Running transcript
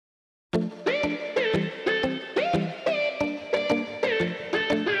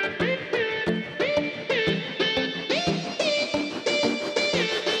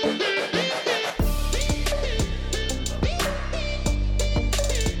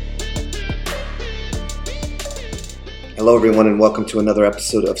Hello everyone and welcome to another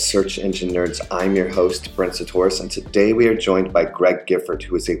episode of Search Engine Nerds. I'm your host, Brent Satoris, and today we are joined by Greg Gifford,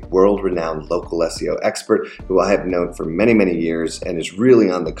 who is a world-renowned local SEO expert who I have known for many, many years and is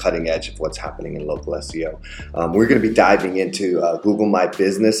really on the cutting edge of what's happening in local SEO. We're going to be diving into Google My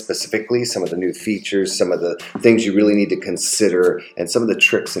Business specifically, some of the new features, some of the things you really need to consider, and some of the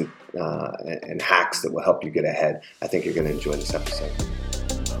tricks and hacks that will help you get ahead. I think you're going to enjoy this episode.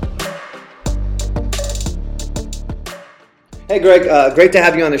 Hey, Greg, great to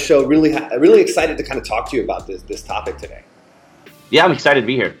have you on the show. Really excited to kind of talk to you about this topic today. Yeah, I'm excited to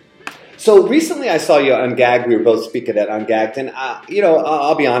be here. So recently I saw you on Ungagged. We were both speaking at Ungagged. And,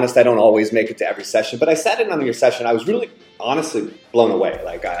 I'll be honest, I don't always make it to every session. But I sat in on your session. I was really, honestly, blown away.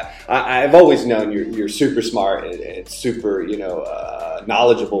 Like, I've always known you're super smart and super,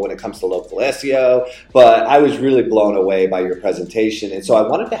 knowledgeable when it comes to local SEO. But I was really blown away by your presentation. And so I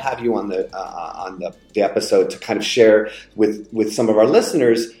wanted to have you on the episode to kind of share with some of our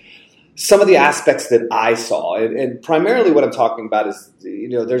listeners some of the aspects that I saw, and primarily what I'm talking about is,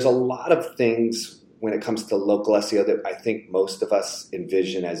 there's a lot of things when it comes to local SEO that I think most of us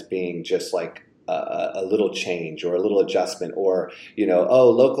envision as being just like a little change or a little adjustment, or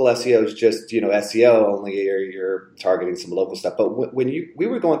local SEO is just SEO only, or you're targeting some local stuff. But when we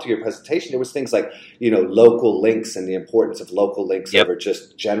were going through your presentation, there was things like local links and the importance of local links over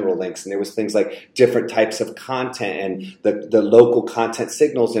just general links, and there was things like different types of content and the local content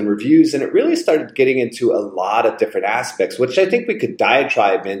signals and reviews, and it really started getting into a lot of different aspects, which I think we could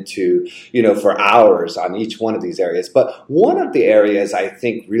diatribe into for hours on each one of these areas. But one of the areas I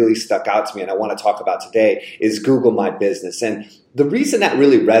think really stuck out to me, and I want to talk about today, is Google My Business. And the reason that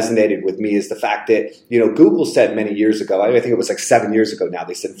really resonated with me is the fact that, Google said many years ago, I think it was like 7 years ago now,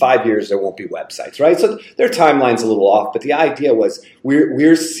 they said 5 years there won't be websites, right? So their timeline's a little off, but the idea was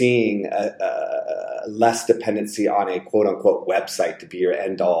we're seeing less dependency on a quote unquote website to be your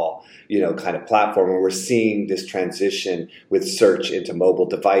end all, kind of platform. And we're seeing this transition with search into mobile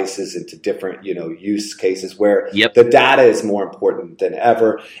devices, into different, use cases where the data is more important than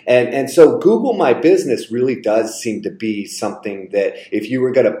ever. And so Google My Business really does seem to be something that if you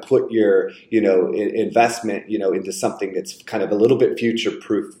were going to put your, investment, into something that's kind of a little bit future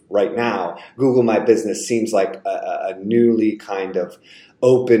proof right now, Google My Business seems like a newly kind of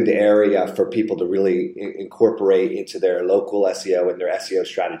opened area for people to really incorporate into their local SEO and their SEO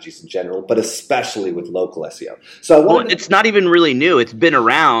strategies in general, but especially with local SEO. So it's not even really new. It's been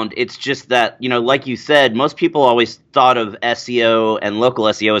around. It's just that, like you said, most people always thought of SEO and local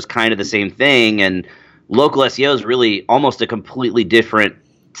SEO as kind of the same thing. And local SEO is really almost a completely different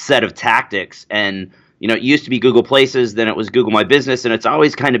set of tactics. And, it used to be Google Places, then it was Google My Business, and it's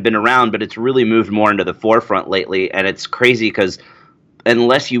always kind of been around, but it's really moved more into the forefront lately. And it's crazy because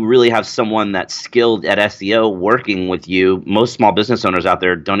unless you really have someone that's skilled at SEO working with you, most small business owners out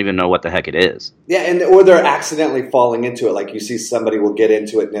there don't even know what the heck it is. Yeah, or they're accidentally falling into it. Like you see somebody will get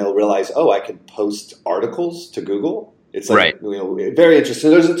into it and they'll realize, I can post articles to Google. It's like, very interesting.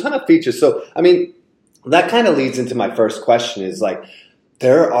 There's a ton of features. So, that kind of leads into my first question is like,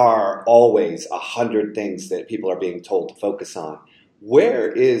 there are always 100 things that people are being told to focus on.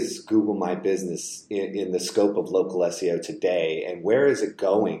 Where is Google My Business in the scope of local SEO today, and where is it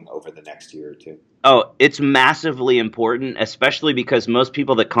going over the next year or two? Oh, it's massively important, especially because most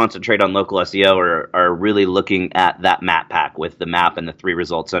people that concentrate on local SEO are really looking at that map pack with the map and the 3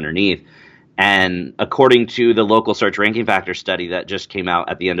 results underneath. And according to the local search ranking factor study that just came out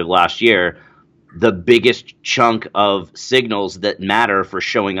at the end of last year, the biggest chunk of signals that matter for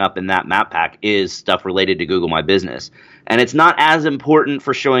showing up in that map pack is stuff related to Google My Business. And it's not as important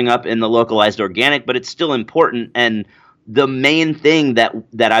for showing up in the localized organic, but it's still important. And the main thing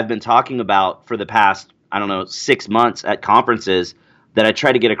that I've been talking about for the past, 6 months at conferences that I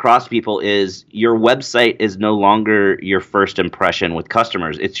try to get across to people is your website is no longer your first impression with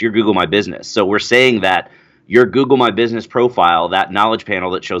customers. It's your Google My Business. So we're saying that your Google My Business profile, that knowledge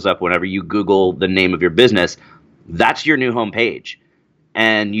panel that shows up whenever you Google the name of your business, that's your new homepage.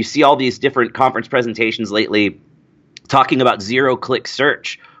 And you see all these different conference presentations lately talking about zero-click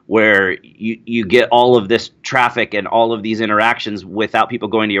search, where you get all of this traffic and all of these interactions without people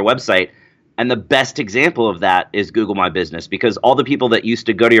going to your website. And the best example of that is Google My Business, because all the people that used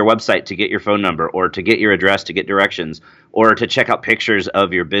to go to your website to get your phone number or to get your address, to get directions, or to check out pictures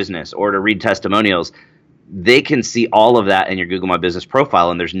of your business or to read testimonials, they can see all of that in your Google My Business profile,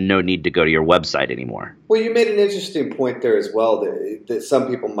 and there's no need to go to your website anymore. Well, you made an interesting point there as well that some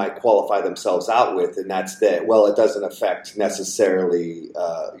people might qualify themselves out with, and that's that, it doesn't affect necessarily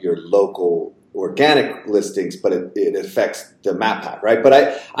your local organic listings, but it affects the map pack, right? But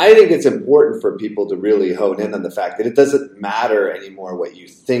I think it's important for people to really hone in on the fact that it doesn't matter anymore what you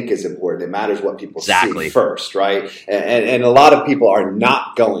think is important. It matters what people see first, right? And a lot of people are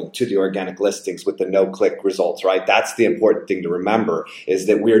not going to the organic listings with the no-click results, right? That's the important thing to remember, is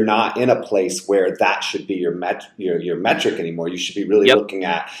that we're not in a place where that should be your metric anymore. You should be really looking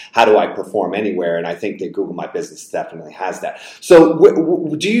at, how do I perform anywhere? And I think that Google My Business definitely has that. So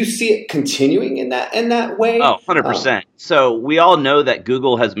do you see it continuing in that way? Oh, 100%. So we all know that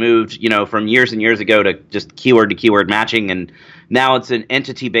Google has moved, from years and years ago to just keyword to keyword matching, and now it's an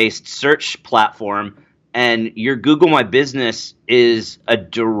entity-based search platform, and your Google My Business is a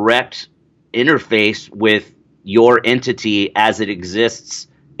direct interface with your entity as it exists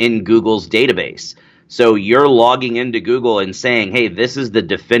in Google's database. So you're logging into Google and saying, hey, this is the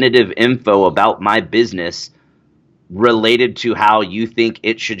definitive info about my business related to how you think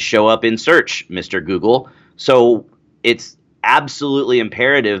it should show up in search, Mr. Google. So it's absolutely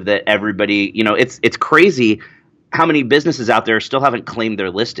imperative that everybody, it's crazy how many businesses out there still haven't claimed their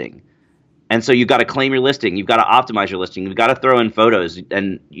listing. And so you've got to claim your listing. You've got to optimize your listing. You've got to throw in photos,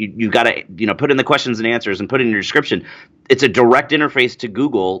 and you've got to, put in the questions and answers and put in your description. It's a direct interface to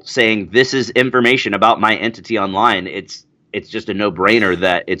Google saying, this is information about my entity online. It's just a no-brainer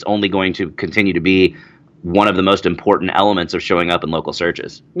that it's only going to continue to be one of the most important elements of showing up in local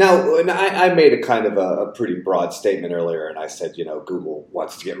searches. Now, I made a kind of a pretty broad statement earlier, and I said, Google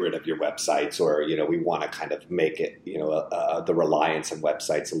wants to get rid of your websites, or, we want to kind of make it, the reliance on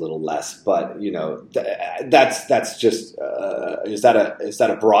websites a little less. But, that's just, is that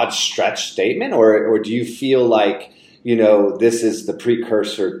a broad stretch statement, or do you feel like, this is the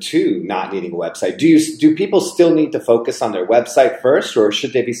precursor to not needing a website? Do people still need to focus on their website first, or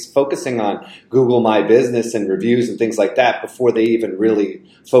should they be focusing on Google My Business and reviews and things like that before they even really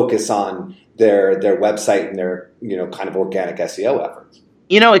focus on their website and their, kind of organic SEO efforts?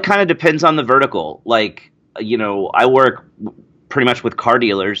 It kind of depends on the vertical. Like, I work pretty much with car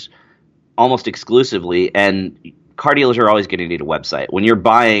dealers almost exclusively, and car dealers are always going to need a website. When you're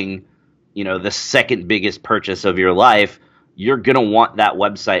buying the second biggest purchase of your life, you're going to want that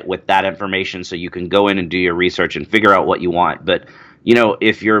website with that information so you can go in and do your research and figure out what you want. But,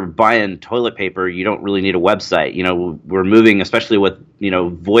 if you're buying toilet paper, you don't really need a website. We're moving, especially with,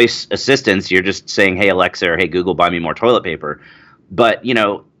 voice assistants. You're just saying, hey, Alexa, or hey, Google, buy me more toilet paper. But,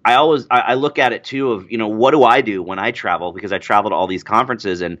 I look at it too of, what do I do when I travel? Because I travel to all these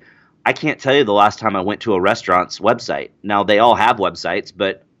conferences, and I can't tell you the last time I went to a restaurant's website. Now, they all have websites,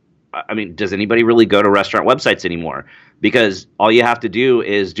 but I mean, does anybody really go to restaurant websites anymore? Because all you have to do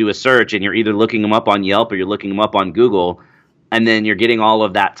is do a search, and you're either looking them up on Yelp or you're looking them up on Google, and then you're getting all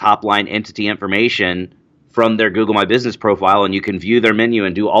of that top line entity information from their Google My Business profile, and you can view their menu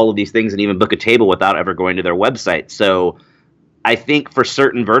and do all of these things and even book a table without ever going to their website. So I think for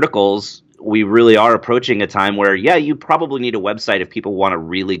certain verticals, we really are approaching a time where, yeah, you probably need a website if people want to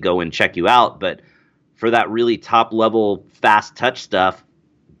really go and check you out. But for that really top level, fast touch stuff,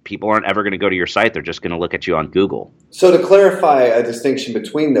 people aren't ever going to go to your site. They're just going to look at you on Google. So to clarify a distinction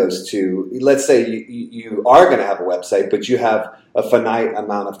between those two, let's say you are going to have a website, but you have a finite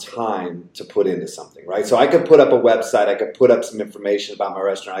amount of time to put into something, right? So I could put up a website, I could put up some information about my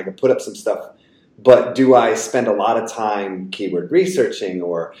restaurant, I could put up some stuff, but do I spend a lot of time keyword researching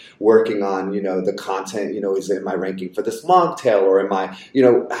or working on, the content, am I ranking for this long tail, or am I,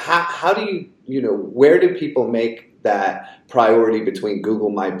 how do you, where do people make that priority between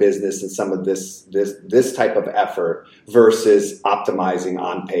Google My Business and some of this type of effort versus optimizing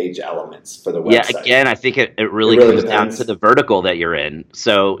on-page elements for the website? Yeah, again, I think it really comes down to the vertical that you're in.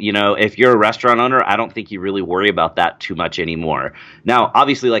 So, if you're a restaurant owner, I don't think you really worry about that too much anymore. Now,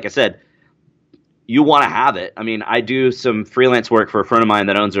 obviously, like I said, you want to have it. I mean, I do some freelance work for a friend of mine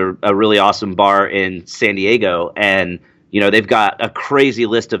that owns a really awesome bar in San Diego, and they've got a crazy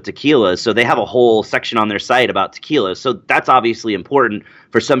list of tequilas. So they have a whole section on their site about tequilas. So that's obviously important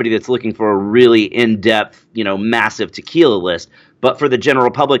for somebody that's looking for a really in-depth, massive tequila list. But for the general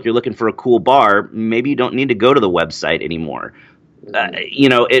public, you're looking for a cool bar, maybe you don't need to go to the website anymore.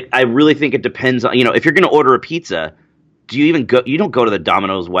 I really think it depends on, if you're going to order a pizza, you don't go to the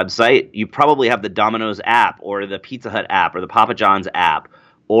Domino's website. You probably have the Domino's app or the Pizza Hut app or the Papa John's app,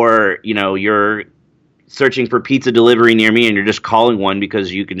 or, you're searching for pizza delivery near me and you're just calling one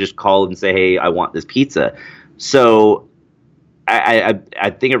because you can just call and say, hey, I want this pizza. So I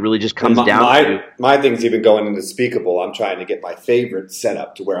think it really just comes down to my thing's even going into Speakable. I'm trying to get my favorite set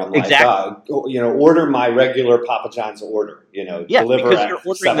up to where I'm like, order my regular Papa John's order, deliver because you're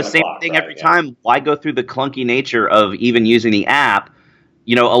ordering the same thing every time. Why go through the clunky nature of even using the app?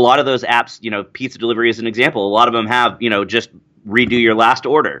 a lot of those apps, pizza delivery is an example. A lot of them have, just redo your last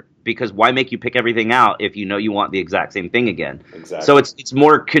order, because why make you pick everything out if you know you want the exact same thing again? Exactly. So it's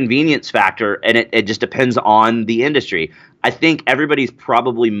more convenience factor, and it just depends on the industry. I think everybody's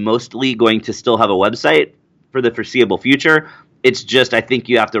probably mostly going to still have a website for the foreseeable future. It's just, I think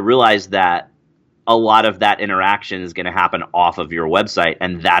you have to realize that a lot of that interaction is going to happen off of your website,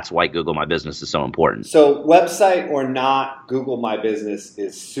 and that's why Google My Business is so important. So website or not, Google My Business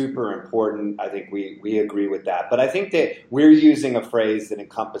is super important. I think we agree with that. But I think that we're using a phrase that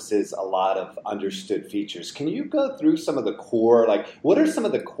encompasses a lot of understood features. Can you go through some of the core, like what are some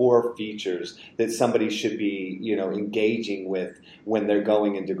of the core features that somebody should be, engaging with when they're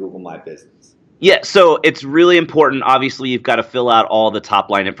going into Google My Business? Yeah, so it's really important. Obviously, you've got to fill out all the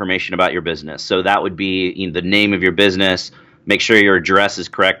top line information about your business. So that would be the name of your business. Make sure your address is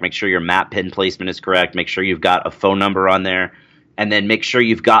correct. Make sure your map pin placement is correct. Make sure you've got a phone number on there. And then make sure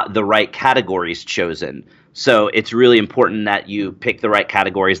you've got the right categories chosen. So it's really important that you pick the right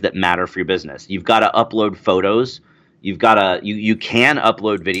categories that matter for your business. You've got to upload photos. You can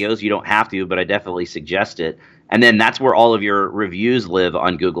upload videos. You don't have to, but I definitely suggest it. And then that's where all of your reviews live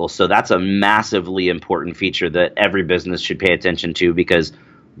on Google. So that's a massively important feature that every business should pay attention to, because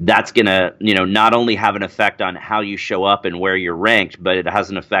that's going to, not only have an effect on how you show up and where you're ranked, but it has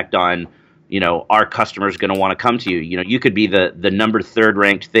an effect on, are customers going to want to come to you? You could be the number 3rd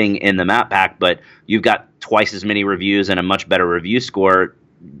ranked thing in the map pack, but you've got twice as many reviews and a much better review score,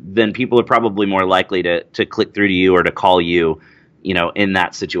 then people are probably more likely to click through to you or to call you, in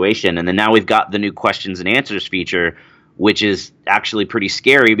that situation. And then now we've got the new questions and answers feature, which is actually pretty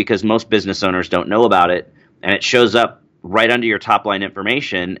scary because most business owners don't know about it. And it shows up right under your top line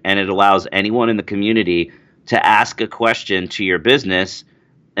information, and it allows anyone in the community to ask a question to your business.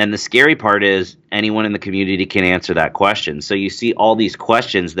 And the scary part is anyone in the community can answer that question. So you see all these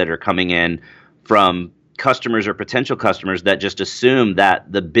questions that are coming in from customers or potential customers that just assume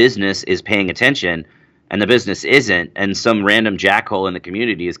that the business is paying attention, and the business isn't, and some random jackhole in the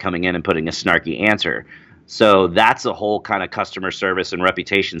community is coming in and putting a snarky answer. So that's a whole kind of customer service and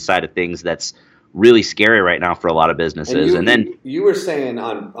reputation side of things that's really scary right now for a lot of businesses. And then you were saying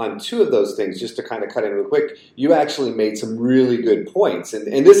on 2 of those things, just to kind of cut in real quick, you actually made some really good points.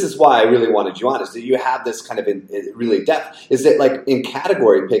 And this is why I really wanted you on, is that you have this kind of in really depth, is that like in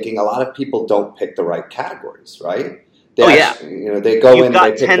category picking, a lot of people don't pick the right categories, right? They go in and they pick the wrong stuff. You've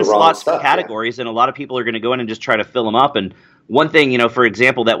got 10 slots for categories, and a lot of people are going to go in and just try to fill them up. And one thing, for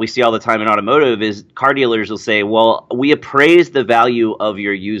example, that we see all the time in automotive is car dealers will say, well, we appraise the value of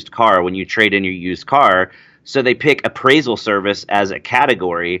your used car when you trade in your used car. So they pick appraisal service as a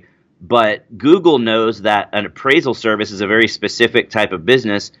category. But Google knows that an appraisal service is a very specific type of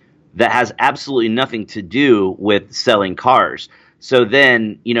business that has absolutely nothing to do with selling cars. So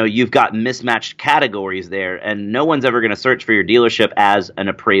then, you've got mismatched categories there, and no one's ever going to search for your dealership as an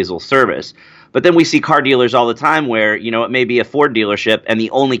appraisal service. But then we see car dealers all the time where, it may be a Ford dealership and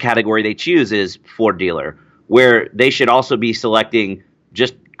the only category they choose is Ford dealer, where they should also be selecting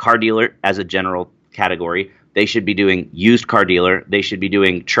just car dealer as a general category. They should be doing used car dealer. They should be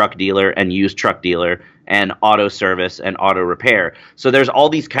doing truck dealer and used truck dealer and auto service and auto repair. So there's all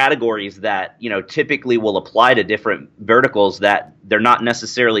these categories that, typically will apply to different verticals that they're not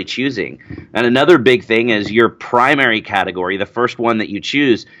necessarily choosing. And another big thing is your primary category, the first one that you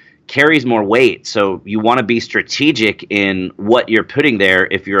choose, carries more weight. So you want to be strategic in what you're putting there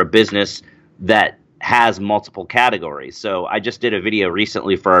if you're a business that has multiple categories. So I just did a video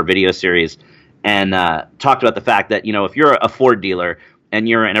recently for our video series and talked about the fact that, if you're a Ford dealer and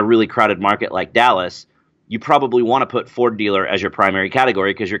you're in a really crowded market like Dallas, you probably want to put Ford dealer as your primary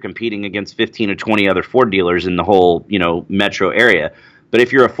category because you're competing against 15 or 20 other Ford dealers in the whole, metro area. But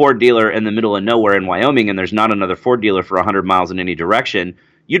if you're a Ford dealer in the middle of nowhere in Wyoming and there's not another Ford dealer for 100 miles in any direction,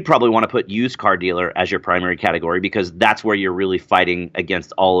 you'd probably want to put used car dealer as your primary category because that's where you're really fighting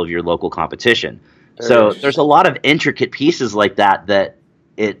against all of your local competition. So there's a lot of intricate pieces like that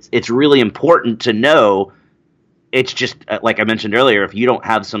it's really important to know. It's just, like I mentioned earlier, if you don't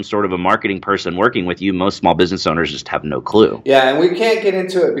have some sort of a marketing person working with you, most small business owners just have no clue. Yeah, and we can't get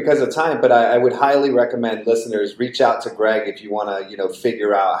into it because of time, but I would highly recommend listeners reach out to Greg if you want to,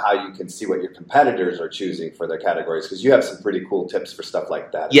 figure out how you can see what your competitors are choosing for their categories, because you have some pretty cool tips for stuff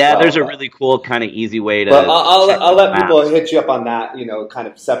like that. Yeah, there's a really cool kind of easy way to. But I'll let people hit you up on that, kind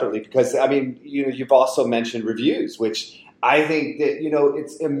of separately, because you've also mentioned reviews, which I think that,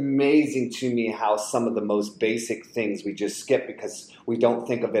 it's amazing to me how some of the most basic things we just skip because we don't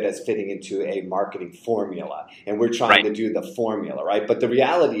think of it as fitting into a marketing formula. And we're trying to do the formula, right? But the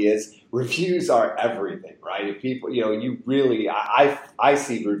reality is reviews are everything, right? If people, you really, I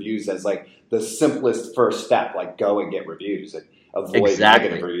see reviews as like the simplest first step, like go and get reviews and avoid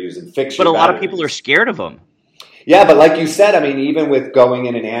negative reviews and fix your But a lot of reviews. people are scared of them. Yeah, but like you said, I mean, even with going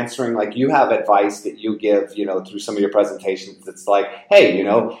in and answering, like you have advice that you give, through some of your presentations. It's like, hey,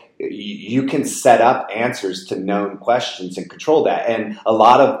 you can set up answers to known questions and control that. And a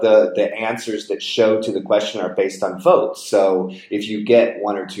lot of the answers that show to the question are based on votes. So if you get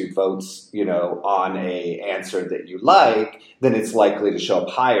 1 or 2 votes, on a answer that you like, then it's likely to show up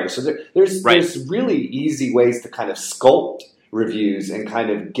higher. So there's really easy ways to kind of sculpt reviews and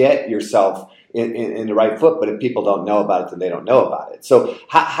kind of get yourself in the right foot, but if people don't know about it, then they don't know about it. So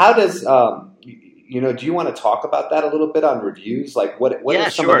how does, do you want to talk about that a little bit on reviews? Like what are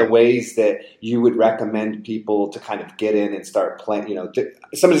some of the ways that you would recommend people to kind of get in and start playing,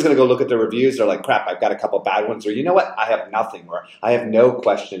 somebody's going to go look at the reviews. They're like, crap, I've got a couple bad ones, or you know what? I have nothing, or I have no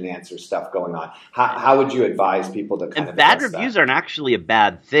question and answer stuff going on. How would you advise people to kind of bad reviews aren't actually a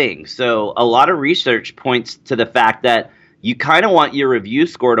bad thing. So a lot of research points to the fact that you kind of want your review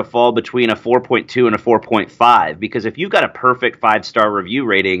score to fall between a 4.2 and a 4.5, because if you've got a perfect 5-star review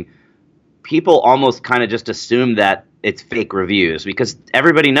rating, people almost kind of just assume that it's fake reviews, because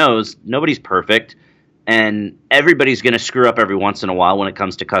everybody knows nobody's perfect and everybody's going to screw up every once in a while when it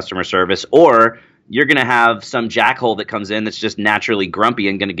comes to customer service, or you're going to have some jackhole that comes in that's just naturally grumpy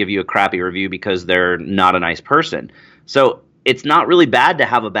and going to give you a crappy review because they're not a nice person. So it's not really bad to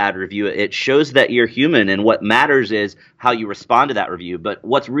have a bad review. It shows that you're human, and what matters is how you respond to that review. But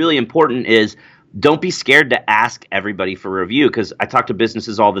what's really important is don't be scared to ask everybody for a review, because I talk to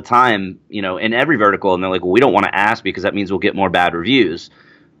businesses all the time, in every vertical, and they're like, well, we don't want to ask because that means we'll get more bad reviews.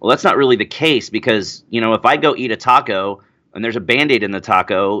 Well, that's not really the case, because, if I go eat a taco and there's a Band-Aid in the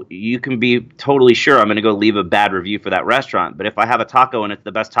taco, you can be totally sure I'm going to go leave a bad review for that restaurant. But if I have a taco and it's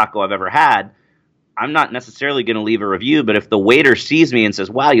the best taco I've ever had, I'm not necessarily going to leave a review. But if the waiter sees me and says,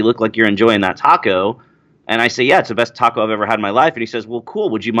 wow, you look like you're enjoying that taco, and I say, yeah, it's the best taco I've ever had in my life, and he says, well, cool,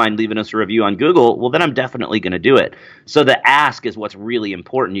 would you mind leaving us a review on Google? Well, then I'm definitely going to do it. So the ask is what's really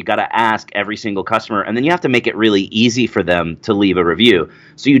important. You got to ask every single customer, and then you have to make it really easy for them to leave a review.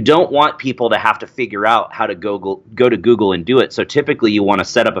 So you don't want people to have to figure out how to go to Google and do it. So typically you want to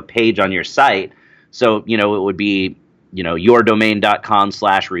set up a page on your site. So, it would be,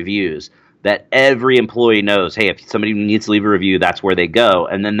 yourdomain.com/reviews. That every employee knows, hey, if somebody needs to leave a review, that's where they go.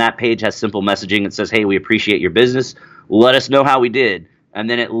 And then that page has simple messaging that says, hey, we appreciate your business. Let us know how we did. And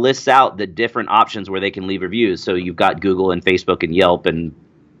then it lists out the different options where they can leave reviews. So you've got Google and Facebook and Yelp and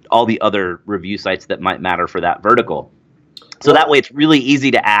all the other review sites that might matter for that vertical. So that way it's really easy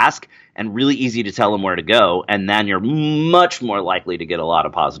to ask and really easy to tell them where to go, and then you're much more likely to get a lot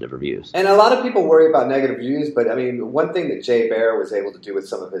of positive reviews. And a lot of people worry about negative reviews, but I mean, one thing that Jay Baer was able to do with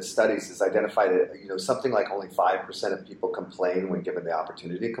some of his studies is identify that something like only 5% of people complain when given the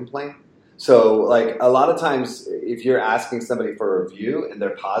opportunity to complain. So, like, a lot of times, if you're asking somebody for a review and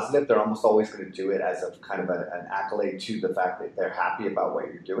they're positive, they're almost always going to do it as a kind of an accolade to the fact that they're happy about what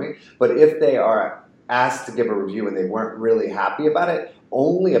you're doing. But if they are asked to give a review and they weren't really happy about it,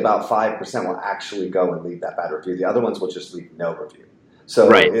 only about 5% will actually go and leave that bad review. The other ones will just leave no review.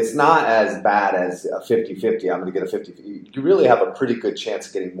 So It's not as bad as a 50-50. I'm going to get a 50. You really have a pretty good chance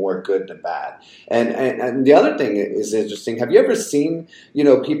of getting more good than bad. And the other thing is interesting. Have you ever seen,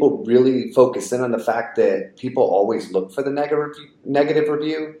 people really focus in on the fact that people always look for the negative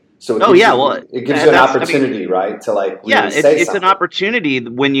review? So it gives you an opportunity, right, to really say it's an opportunity.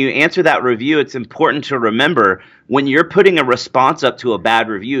 When you answer that review, it's important to remember when you're putting a response up to a bad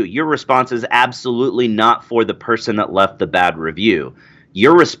review, your response is absolutely not for the person that left the bad review.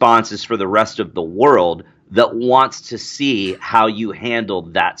 Your response is for the rest of the world that wants to see how you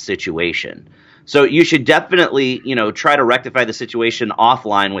handled that situation. So you should definitely, try to rectify the situation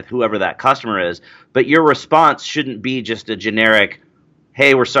offline with whoever that customer is, but your response shouldn't be just a generic,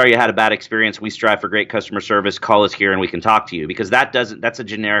 hey, we're sorry you had a bad experience. We strive for great customer service. Call us here and we can talk to you, because that's a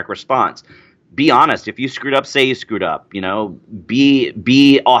generic response. Be honest. If you screwed up, say you screwed up.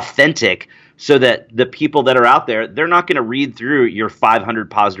 Be authentic, so that the people that are out there, they're not going to read through your 500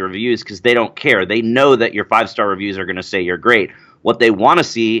 positive reviews because they don't care. They know that your 5-star reviews are going to say you're great. What they want to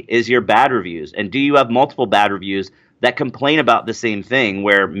see is your bad reviews. And do you have multiple bad reviews that complain about the same thing,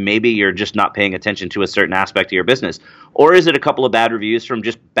 where maybe you're just not paying attention to a certain aspect of your business? Or is it a couple of bad reviews from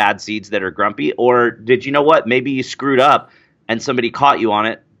just bad seeds that are grumpy? Or did you know what? Maybe you screwed up and somebody caught you on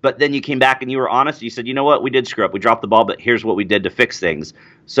it, but then you came back and you were honest. You said, you know what, we did screw up. We dropped the ball, but here's what we did to fix things.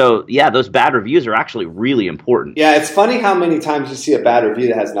 So yeah, those bad reviews are actually really important. Yeah, it's funny how many times you see a bad review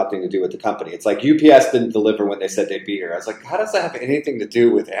that has nothing to do with the company. It's like UPS didn't deliver when they said they'd be here. I was like, how does that have anything to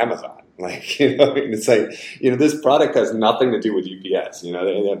do with Amazon? Like, it's like, this product has nothing to do with UPS. They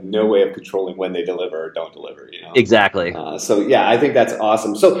have no way of controlling when they deliver or don't deliver. Exactly. So yeah, I think that's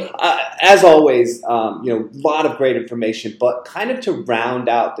awesome. So as always, a lot of great information, but kind of to round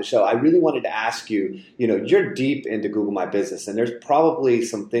out the show, I really wanted to ask you, you're deep into Google My Business, and there's probably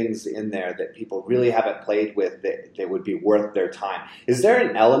some things in there that people really haven't played with that would be worth their time. Is there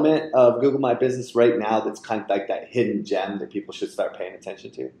an element of Google My Business right now that's kind of like that hidden gem that people should start paying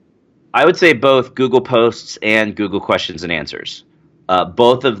attention to? I would say both Google Posts and Google Questions and Answers.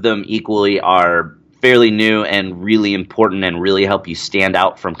 Both of them equally are fairly new and really important and really help you stand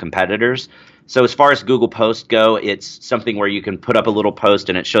out from competitors. So as far as Google Posts go, it's something where you can put up a little post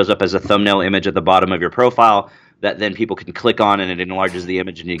and it shows up as a thumbnail image at the bottom of your profile that then people can click on, and it enlarges the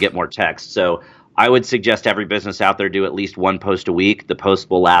image and you get more text. So I would suggest every business out there do at least one post a week. The post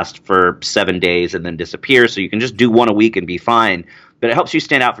will last for 7 days and then disappear. So you can just do one a week and be fine. But it helps you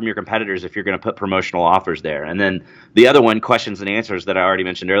stand out from your competitors if you're going to put promotional offers there. And then the other one, Questions and Answers, that I already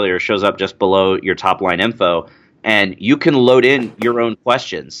mentioned earlier, shows up just below your top line info. And you can load in your own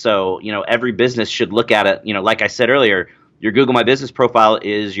questions. So, every business should look at it. Like I said earlier, your Google My Business profile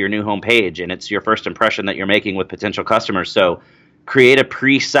is your new homepage, and it's your first impression that you're making with potential customers. So create a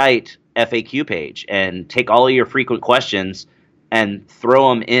pre-site FAQ page and take all of your frequent questions and throw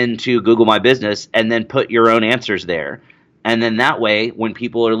them into Google My Business, and then put your own answers there. And then that way, when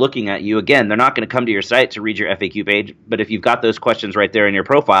people are looking at you, again, they're not going to come to your site to read your FAQ page, but if you've got those questions right there in your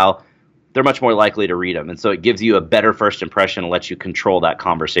profile, they're much more likely to read them. And so it gives you a better first impression and lets you control that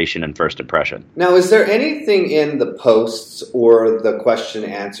conversation and first impression. Now, is there anything in the posts or the question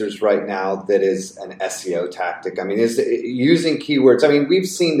answers right now that is an SEO tactic? I mean, is it using keywords? I mean, we've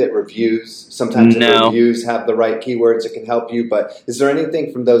seen that sometimes reviews have the right keywords that can help you, but is there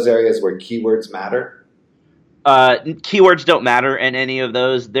anything from those areas where keywords matter? Keywords don't matter in any of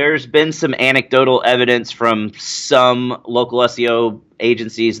those. There's been some anecdotal evidence from some local SEO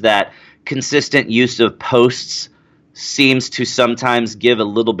agencies that consistent use of posts seems to sometimes give a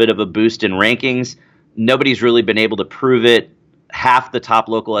little bit of a boost in rankings. Nobody's really been able to prove it. Half the top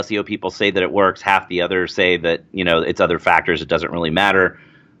local SEO people say that it works. Half the others say that, it's other factors. It doesn't really matter.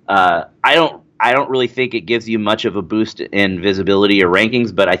 I don't really think it gives you much of a boost in visibility or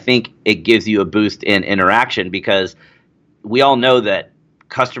rankings, but I think it gives you a boost in interaction, because we all know that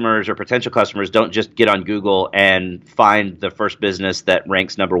customers or potential customers don't just get on Google and find the first business that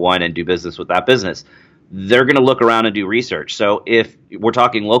ranks number one and do business with that business. They're going to look around and do research. So if we're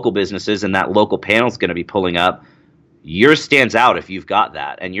talking local businesses and that local panel is going to be pulling up, yours stands out if you've got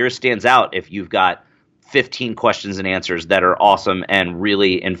that. And yours stands out if you've got 15 questions and answers that are awesome and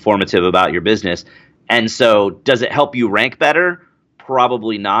really informative about your business. And so does it help you rank better?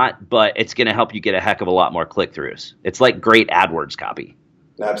 Probably not, but it's going to help you get a heck of a lot more click-throughs. It's like great AdWords copy.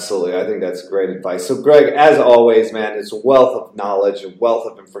 Absolutely. I think that's great advice. So, Greg, as always, man, it's a wealth of knowledge, a wealth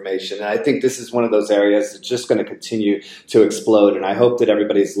of information. And I think this is one of those areas that's just going to continue to explode. And I hope that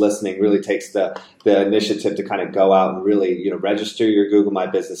everybody's listening really takes the initiative to kind of go out and really, register your Google My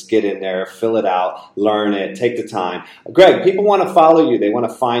Business, get in there, fill it out, learn it, take the time. Greg, people want to follow you. They want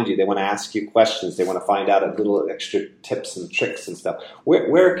to find you. They want to ask you questions. They want to find out a little extra tips and tricks and stuff.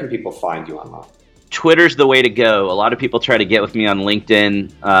 Where can people find you online? Twitter's the way to go. A lot of people try to get with me on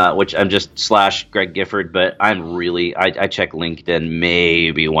LinkedIn, which I'm just /Greg Gifford, but I check LinkedIn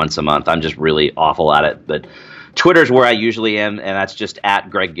maybe once a month. I'm just really awful at it. But Twitter's where I usually am, and that's just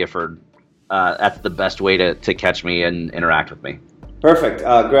 @Greg Gifford. That's the best way to catch me and interact with me. Perfect.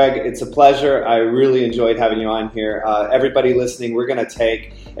 Greg, it's a pleasure. I really enjoyed having you on here. Everybody listening, we're going to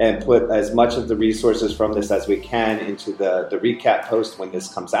take and put as much of the resources from this as we can into the recap post when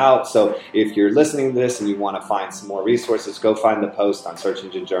this comes out. So if you're listening to this and you want to find some more resources, go find the post on Search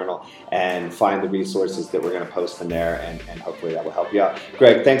Engine Journal and find the resources that we're going to post in there, and hopefully that will help you out.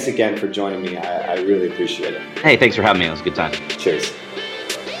 Greg, thanks again for joining me. I really appreciate it. Hey, thanks for having me. It was a good time. Cheers.